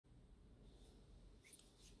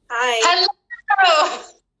Hi, Hello.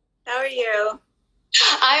 how are you?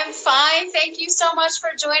 I'm fine. Thank you so much for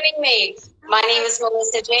joining me. My name is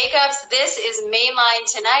Melissa Jacobs. This is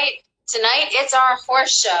Mainline Tonight. Tonight it's our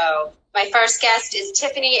horse show. My first guest is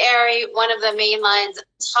Tiffany Arey, one of the Mainline's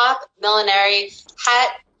top millinery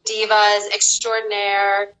hat divas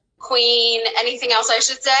extraordinaire, queen, anything else I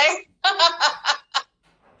should say? I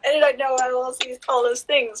do not know how else you call those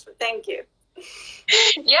things, but thank you.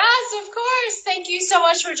 Yes, of course. Thank you so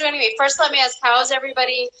much for joining me. First, let me ask, how's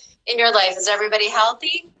everybody in your life? Is everybody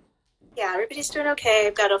healthy? Yeah, everybody's doing okay.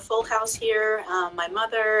 I've got a full house here. My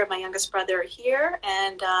mother and my youngest brother are here,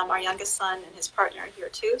 and our youngest son and his partner are here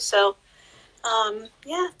too. So,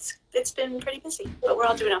 yeah, it's been pretty busy, but we're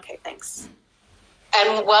all doing okay, thanks.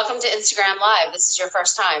 And welcome to Instagram Live. This is your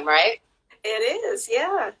first time, right? It is,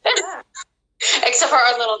 yeah. Except for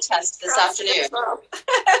our little test this afternoon. Well.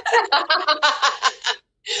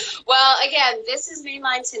 Well, again, this is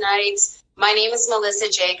Mainline Tonight. My name is Melissa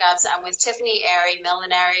Jacobs. I'm with Tiffany Arey,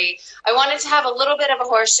 Millinery. I wanted to have a little bit of a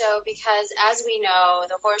horse show because, as we know,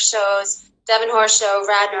 the horse shows, Devon Horse Show,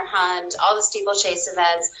 Radnor Hunt, all the steeplechase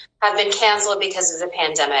events have been canceled because of the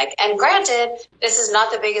pandemic. And granted, this is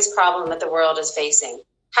not the biggest problem that the world is facing.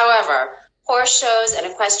 However, horse shows and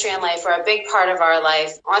equestrian life are a big part of our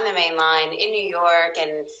life on the main line in New York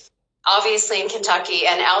and obviously in Kentucky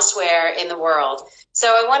and elsewhere in the world. So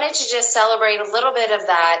I wanted to just celebrate a little bit of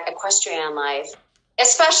that equestrian life,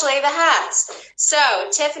 especially the hats. So,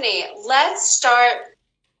 Tiffany, let's start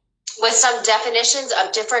with some definitions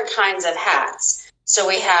of different kinds of hats. So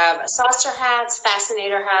we have saucer hats,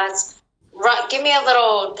 fascinator hats. Give me a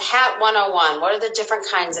little hat 101. What are the different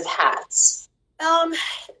kinds of hats?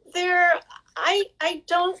 I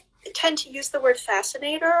don't tend to use the word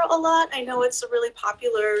fascinator a lot. I know it's a really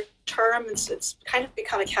popular term. It's kind of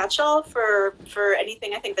become a catch-all for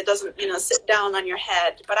anything I think that doesn't sit down on your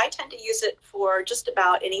head. But I tend to use it for just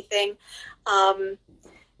about anything.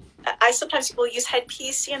 I sometimes will use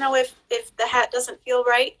headpiece, if the hat doesn't feel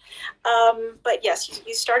right. But yes,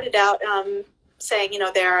 you started out saying,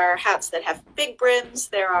 there are hats that have big brims.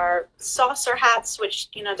 There are saucer hats, which,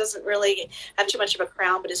 doesn't really have too much of a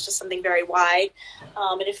crown, but it's just something very wide.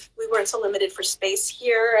 And if we weren't so limited for space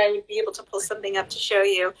here, I would be able to pull something up to show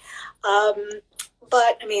you.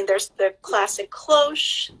 But, there's the classic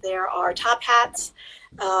cloche. There are top hats.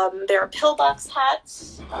 There are pillbox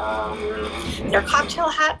hats. There are cocktail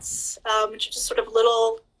hats, which are just sort of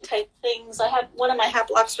little type things. I have one of my hat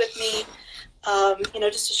blocks with me.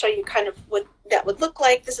 Just to show you kind of what that would look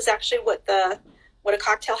like. This is actually what a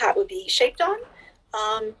cocktail hat would be shaped on.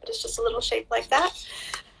 But it's just a little shape like that.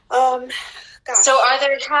 So are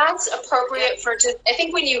there hats appropriate for, I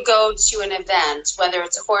think when you go to an event, whether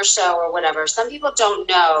it's a horse show or whatever, some people don't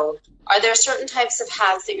know, are there certain types of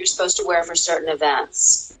hats that you're supposed to wear for certain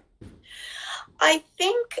events? I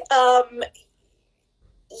think,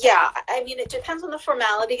 yeah, it depends on the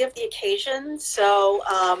formality of the occasion. So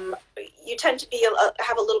you tend to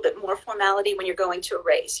have a little bit more formality when you're going to a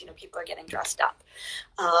race. People are getting dressed up.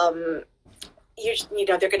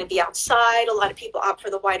 They're going to be outside. A lot of people opt for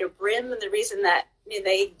the wider brim, and the reason that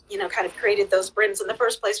they kind of created those brims in the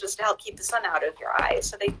first place was to help keep the sun out of your eyes.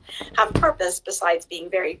 So they have a purpose besides being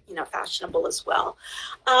very fashionable as well.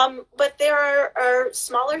 But there are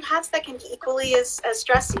smaller hats that can be equally as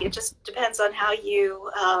dressy. It just depends on how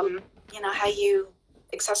you how you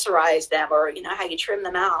accessorize them, or how you trim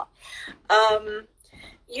them out.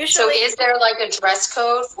 Usually, so is there like a dress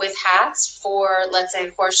code with hats for, let's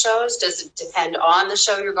say, horse shows? Does it depend on the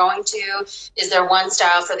show you're going to? Is there one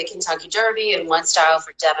style for the Kentucky Derby and one style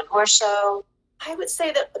for Devon Horse Show? I would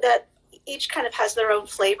say that each kind of has their own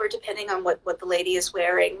flavor depending on what the lady is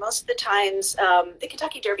wearing. Most of the times, the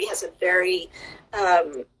Kentucky Derby has a very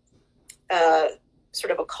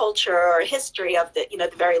sort of a culture or a history of the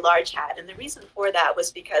very large hat. And the reason for that was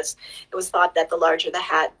because it was thought that the larger the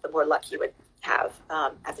hat, the more luck you would have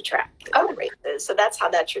at the track. The races. So that's how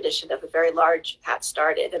that tradition of a very large hat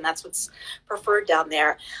started, and that's what's preferred down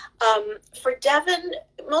there. For Devon,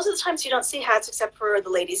 most of the times you don't see hats except for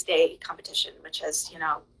the Ladies' Day competition, which has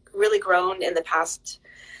really grown in the past,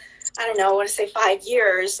 I want to say 5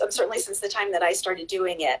 years, certainly since the time that I started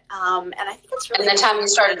doing it. And I think it's really... And the time you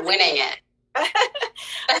started winning it.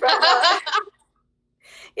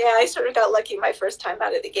 Yeah, I sort of got lucky my first time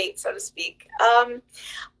out of the gate, so to speak.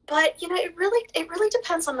 But it really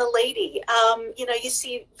depends on the lady. You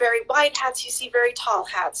see very wide hats, you see very tall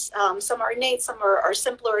hats. Some are innate, some are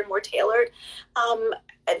simpler and more tailored.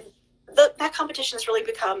 And that competition has really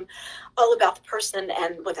become all about the person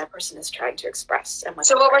and what that person is trying to express. And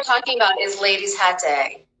so what we're talking about is Ladies' Hat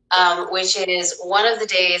Day. which is one of the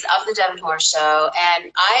days of the Devon Horse Show.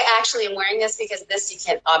 And I actually am wearing this because this, you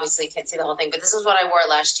can't see the whole thing, but this is what I wore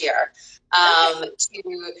last year.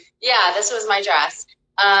 This was my dress.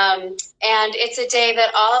 And it's a day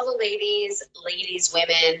that all the ladies,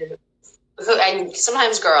 women, and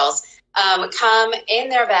sometimes girls, come in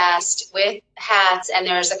their best with hats, and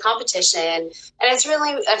there's a competition, and it's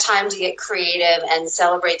really a time to get creative and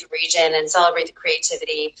celebrate the region and celebrate the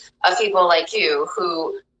creativity of people like you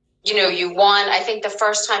who, you won, I think the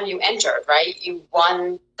first time you entered, right? You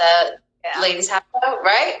won the ladies hat vote,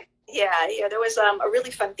 right? Yeah. There was a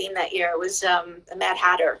really fun theme that year. It was a Mad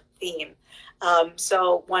Hatter theme.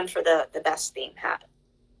 So one for the best theme hat.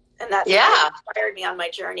 And that inspired me on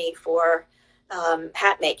my journey for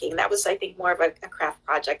hat making. That was, I think, more of a craft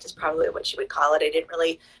project is probably what you would call it. I didn't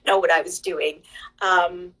really know what I was doing.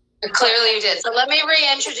 Clearly you did. So let me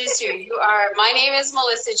reintroduce you. My name is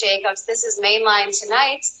Melissa Jacobs. This is Mainline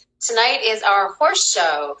Tonight. Tonight is our horse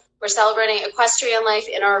show. We're celebrating equestrian life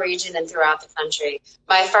in our region and throughout the country.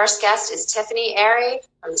 My first guest is Tiffany Arey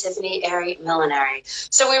from Tiffany Arey Millinery.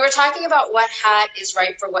 So we were talking about what hat is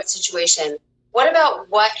right for what situation. What about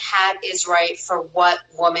what hat is right for what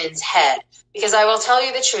woman's head? Because I will tell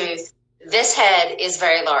you the truth, this head is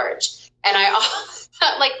very large. And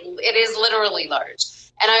it is literally large.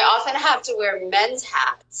 And I often have to wear men's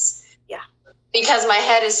hats. Yeah. Because my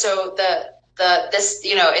head is so,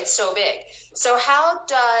 it's so big. So how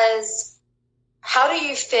do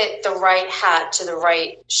you fit the right hat to the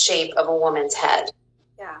right shape of a woman's head?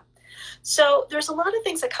 Yeah. So there's a lot of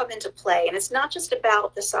things that come into play, and it's not just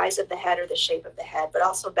about the size of the head or the shape of the head, but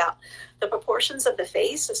also about the proportions of the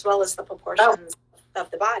face as well as the proportions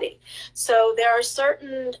of the body. So there are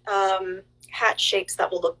certain hat shapes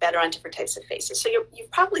that will look better on different types of faces. So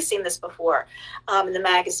you've probably seen this before in the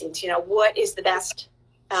magazines. What is the best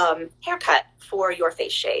haircut for your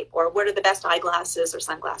face shape, or what are the best eyeglasses or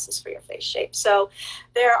sunglasses for your face shape? So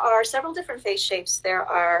there are several different face shapes.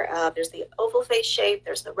 There's the oval face shape,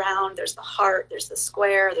 there's the round, there's the heart, there's the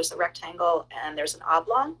square, there's the rectangle, and there's an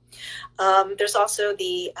oblong. There's also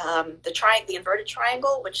the inverted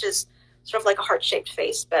triangle, which is sort of like a heart-shaped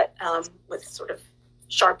face, but with sort of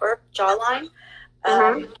sharper jawline.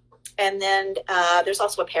 And then there's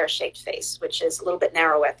also a pear-shaped face, which is a little bit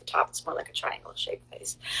narrow at the top. It's more like a triangle-shaped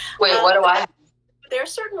face. Wait, what do I? There are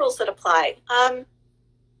certain rules that apply.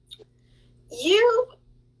 You've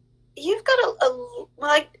got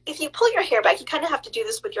if you pull your hair back, you kind of have to do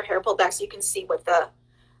this with your hair pulled back so you can see what the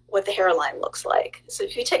hairline looks like. So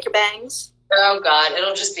if you take your bangs. Oh God,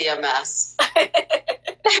 it'll just be a mess.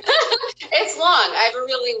 It's long. I have a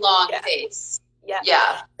really long face.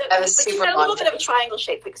 Yeah. I have a super long. A little bit of a triangle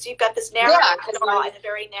shape because you've got this narrow jaw and a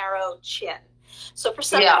very narrow chin. So for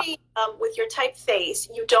somebody with your type face,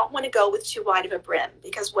 you don't want to go with too wide of a brim,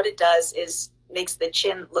 because what it does is makes the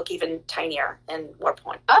chin look even tinier and more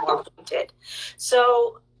pointed.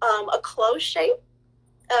 So a closed shape,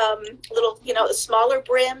 a smaller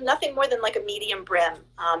brim, nothing more than like a medium brim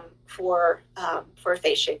for a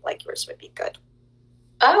face shape like yours would be good.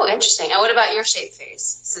 Oh, interesting. And what about your shape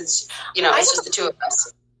face? Since, it's just the two of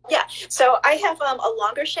us. Yeah. So I have a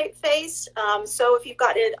longer shape face. So if you've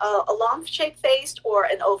got a long shape face or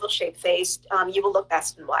an oval shape face, you will look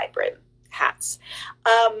best in wide brim hats.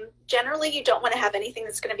 Generally, you don't want to have anything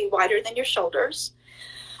that's going to be wider than your shoulders.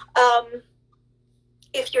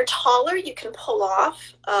 If you're taller, you can pull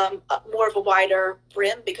off more of a wider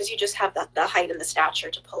brim because you just have the height and the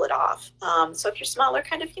stature to pull it off. So if you're smaller,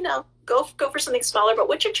 kind of, go for something smaller. But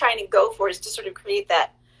what you're trying to go for is to sort of create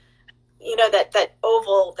that, that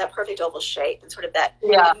oval, that perfect oval shape, and sort of that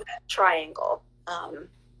triangle. So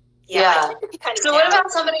what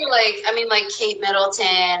about somebody like Kate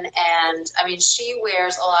Middleton, and she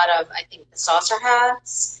wears a lot of, I think, the saucer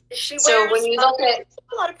hats. She wears when you look at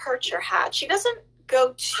a lot of percher hats. She doesn't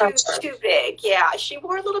go too big. Yeah, she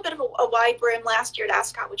wore a little bit of a wide brim last year at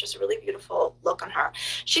Ascot, which is a really beautiful look on her.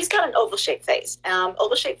 She's got an oval shaped face.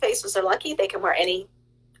 Oval shaped faces are lucky; they can wear any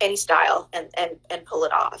style and pull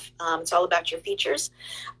it off. It's all about your features,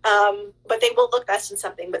 but they will look best in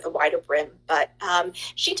something with a wider brim. But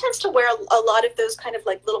she tends to wear a lot of those kind of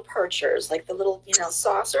like little perchers, like the little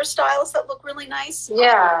saucer styles that look really nice.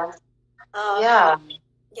 Yeah.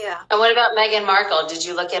 Yeah. And what about Meghan Markle? Did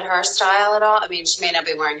you look at her style at all? She may not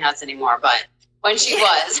be wearing hats anymore, but when she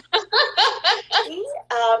was.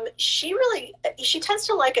 She tends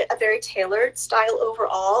to like a very tailored style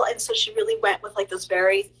overall. And so she really went with like those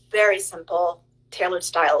very, very simple tailored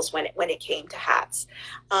styles when it came to hats.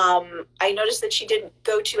 I noticed that she didn't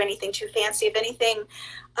go to anything too fancy. If anything,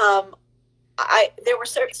 there were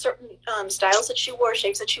certain styles that she wore,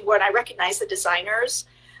 shapes that she wore, and I recognized the designers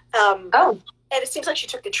Oh. And it seems like she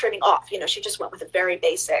took the trimming off. She just went with a very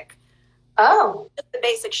basic, Oh. the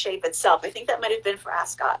basic shape itself. I think that might have been for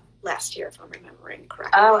Ascot last year, if I'm remembering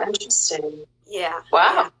correctly. Oh, interesting. Yeah.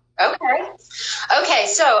 Wow. Yeah. Okay.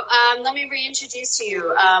 So let me reintroduce to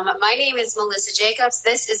you. My name is Melissa Jacobs.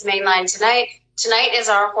 This is Mainline Tonight. Tonight is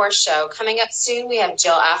our horse show. Coming up soon, we have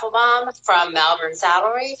Jill Applebaum from Malvern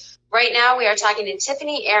Saddlery. Right now, we are talking to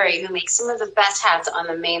Tiffany Arey, who makes some of the best hats on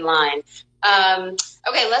the main line.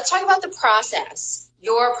 Okay, let's talk about the process,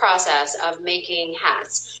 your process of making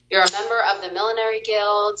hats. You're a member of the Millinery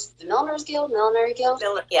Guild, Millinery Guild?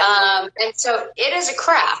 Yeah. And so it is a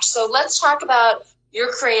craft. So let's talk about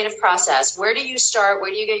your creative process. Where do you start? Where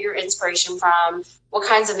do you get your inspiration from? What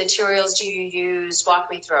kinds of materials do you use? Walk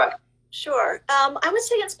me through it. Sure. I would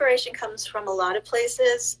say inspiration comes from a lot of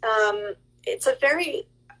places. It's a very,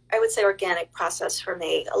 I would say, organic process for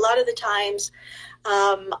me. A lot of the times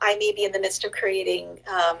I may be in the midst of creating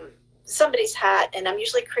somebody's hat, and I'm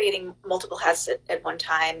usually creating multiple hats at one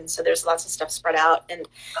time. And so there's lots of stuff spread out. And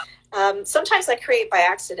sometimes I create by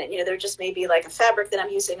accident. There just may be like a fabric that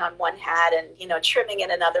I'm using on one hat and, trimming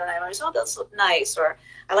in another. And I'm always, oh, those look nice. Or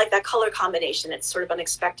I like that color combination. It's sort of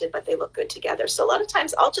unexpected, but they look good together. So a lot of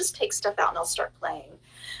times I'll just take stuff out and I'll start playing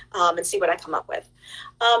and see what I come up with.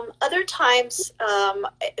 Other times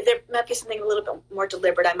there might be something a little bit more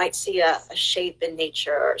deliberate. I might see a shape in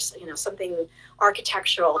nature or, something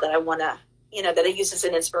architectural that I want to, that I use as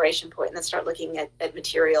an inspiration point, and then start looking at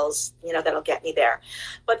materials, that'll get me there.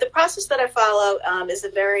 But the process that I follow is a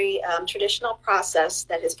very traditional process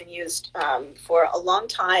that has been used for a long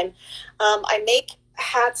time. I make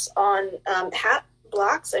hats on hat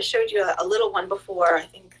blocks. I showed you a little one before. I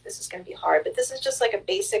think this is going to be hard, but this is just like a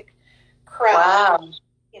basic crown,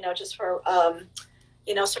 wow. Just for,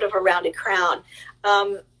 sort of a rounded crown.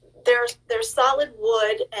 There's solid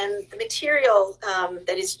wood, and the material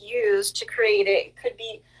that is used to create it could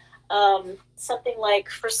be something like,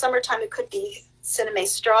 for summertime, it could be cinnamon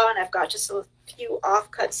straw, and I've got just a few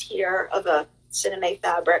offcuts here of a cinnamon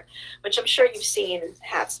fabric, which I'm sure you've seen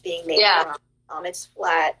hats being made from. It's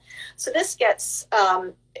flat. So this gets,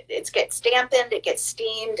 it gets dampened, it gets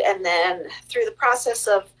steamed, and then through the process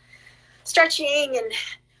of stretching and a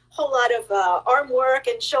whole lot of arm work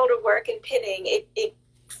and shoulder work and pinning, it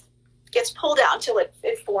gets pulled out until it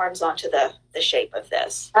forms onto the shape of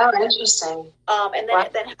this. Oh, interesting. And then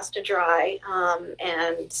it then has to dry,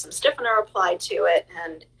 and some stiffener applied to it,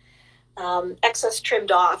 and excess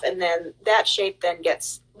trimmed off, and then that shape then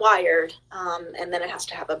gets wired, and then it has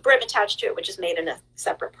to have a brim attached to it, which is made in a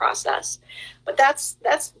separate process. But that's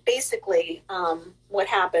basically what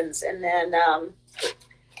happens, and then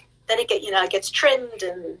it gets trimmed,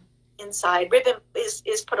 and inside ribbon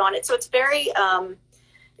is put on it. So it's very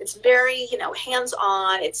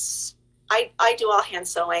hands-on. I do all hand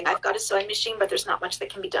sewing. I've got a sewing machine, but there's not much that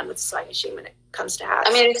can be done with a sewing machine when it comes to hats.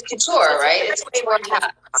 I mean, it's couture, so right? It's couture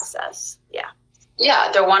hat process. Yeah. Yeah,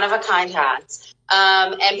 they're one-of-a-kind hats.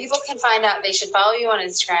 And people can find out, they should follow you on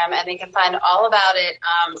Instagram, and they can find all about it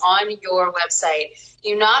on your website.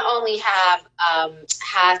 You not only have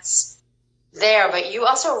hats there, but you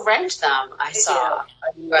also rent them, I saw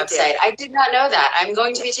on your website. I did not know that. I'm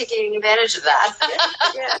going to be taking advantage of that.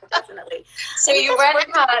 Yeah, definitely. So you rent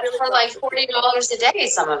a hat for like $40 a day,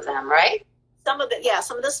 some of them, right? Some of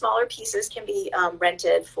the smaller pieces can be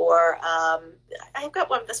rented for. I've got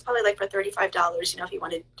one that's probably like for $35. If you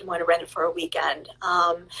want to rent it for a weekend.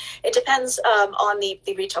 It depends on the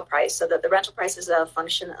retail price. So the rental price is a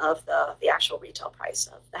function of the actual retail price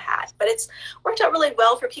of the hat. But it's worked out really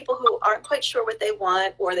well for people who aren't quite sure what they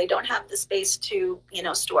want, or they don't have the space to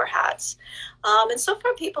store hats. And so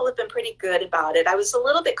far, people have been pretty good about it. I was a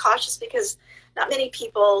little bit cautious because not many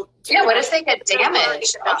people do. Yeah, what if they get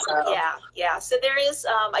damaged? Yeah. So there is,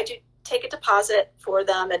 I do take a deposit for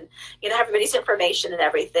them, and, have everybody's information and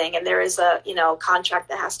everything. And there is a, contract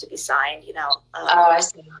that has to be signed, I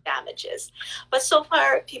see. Damages. But so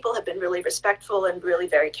far, people have been really respectful and really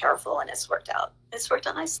very careful, and it's worked out. It's worked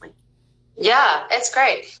out nicely. Yeah, it's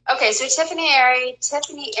great. Okay, so Tiffany Arey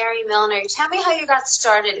Millinery. Tell me how you got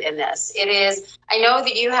started in this. I know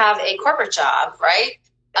that you have a corporate job, right?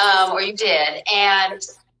 Or you did, and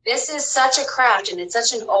this is such a craft, and it's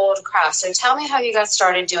such an old craft. So tell me how you got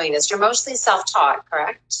started doing this. You're mostly self-taught,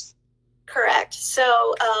 correct? Correct.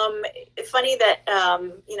 So it's funny that,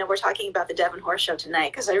 we're talking about the Devon Horse Show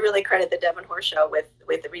tonight, because I really credit the Devon Horse Show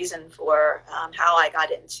with the reason for how I got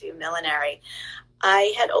into millinery.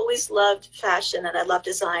 I had always loved fashion, and I loved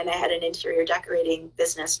design. I had an interior decorating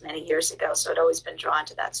business many years ago, so I'd always been drawn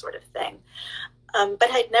to that sort of thing.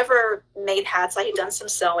 But I'd never made hats. I had done some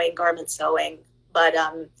sewing, garment sewing, but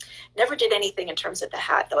never did anything in terms of the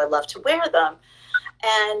hat, though I love to wear them.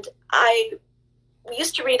 And we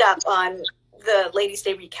used to read up on the Ladies'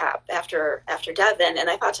 Day recap after Devon, and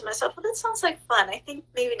I thought to myself, well, that sounds like fun. I think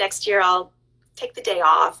maybe next year I'll take the day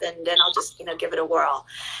off and then I'll just, give it a whirl.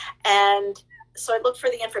 And so I looked for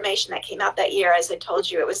the information that came out that year. As I told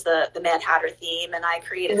you, it was the Mad Hatter theme, and I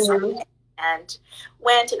created something and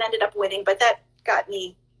went and ended up winning. But that got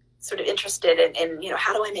me sort of interested in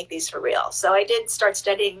how do I make these for real? So I did start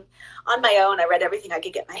studying on my own. I read everything I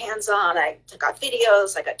could get my hands on. I got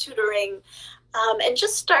videos, I got tutoring, and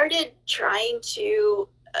just started trying to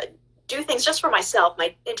do things just for myself.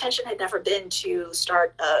 My intention had never been to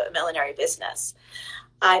start a millinery business.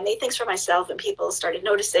 I made things for myself, and people started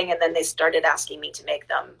noticing, and then they started asking me to make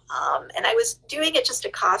them. And I was doing it just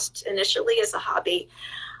to cost initially as a hobby.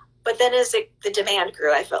 But then as the demand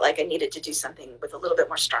grew, I felt like I needed to do something with a little bit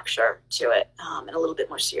more structure to it, and a little bit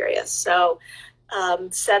more serious. So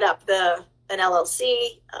set up an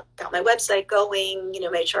LLC, got my website going,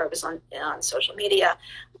 made sure I was on social media,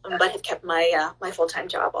 but have kept my full-time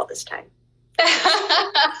job all this time.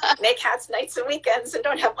 Make hats nights and weekends and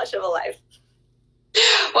don't have much of a life.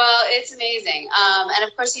 Well, it's amazing. And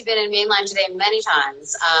of course, you've been in Mainline Today many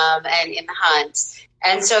times, and in the hunt.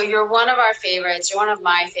 And so you're one of our favorites. You're one of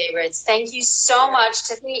my favorites. Thank you so much,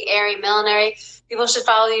 Tiffany Arey Millinery. People should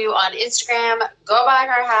follow you on Instagram. Go buy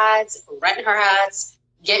her hats, rent her hats,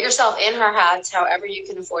 get yourself in her hats, however you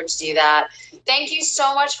can afford to do that. Thank you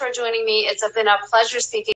so much for joining me. It's been a pleasure speaking.